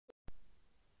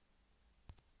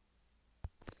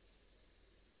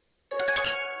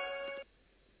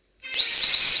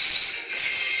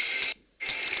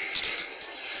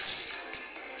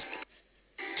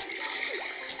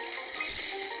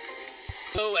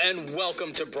and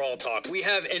welcome to Brawl Talk. We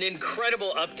have an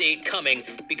incredible update coming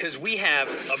because we have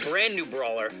a brand new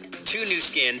brawler, 2 new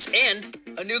skins, and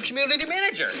a new community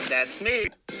manager. That's me.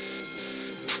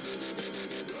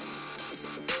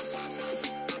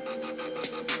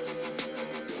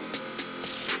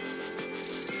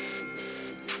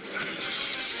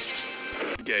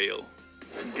 Gale.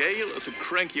 Gale is a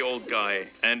cranky old guy,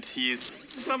 and he's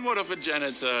somewhat of a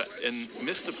janitor in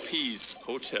Mr. P's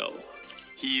hotel.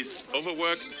 He's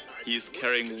overworked, he's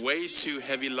carrying way too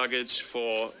heavy luggage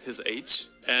for his age,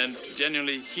 and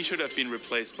genuinely, he should have been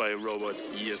replaced by a robot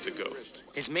years ago.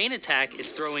 His main attack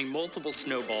is throwing multiple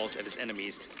snowballs at his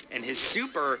enemies, and his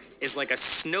super is like a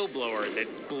snowblower that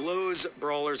blows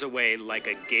brawlers away like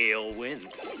a gale wind.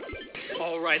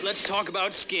 Alright, let's talk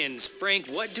about skins. Frank,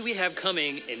 what do we have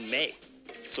coming in May?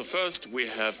 So first we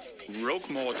have Rogue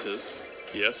Mortis.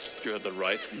 Yes, you heard that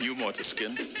right, new Mortis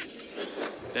skin.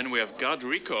 Then we have God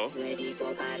Rico,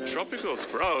 Tropical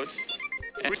Sprout,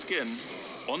 and skin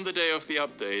on the day of the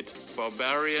update,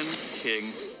 Barbarian King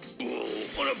Bull.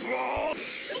 What a brawl!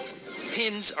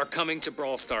 Pins are coming to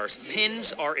Brawl Stars.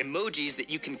 Pins are emojis that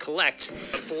you can collect.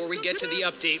 Before we get to the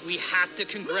update, we have to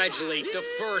congratulate the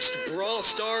first Brawl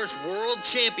Stars World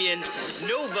Champions,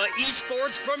 Nova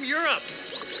Esports from Europe.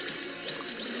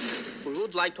 We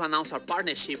would like to announce our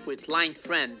partnership with Line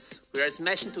Friends. We are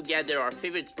smashing together our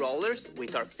favorite brawlers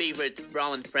with our favorite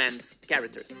Brawl and Friends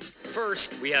characters.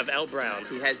 First, we have El Brown.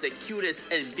 He has the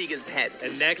cutest and biggest head.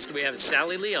 And next, we have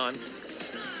Sally Leon.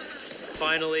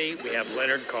 Finally, we have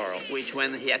Leonard Carl. Which,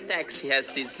 when he attacks, he has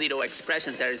these little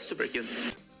expressions that are super cute.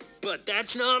 But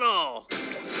that's not all.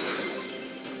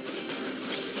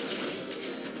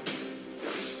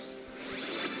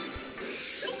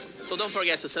 So don't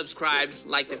forget to subscribe,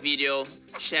 like the video,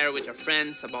 share with your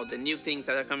friends about the new things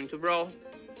that are coming to Brawl.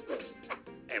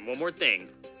 And one more thing.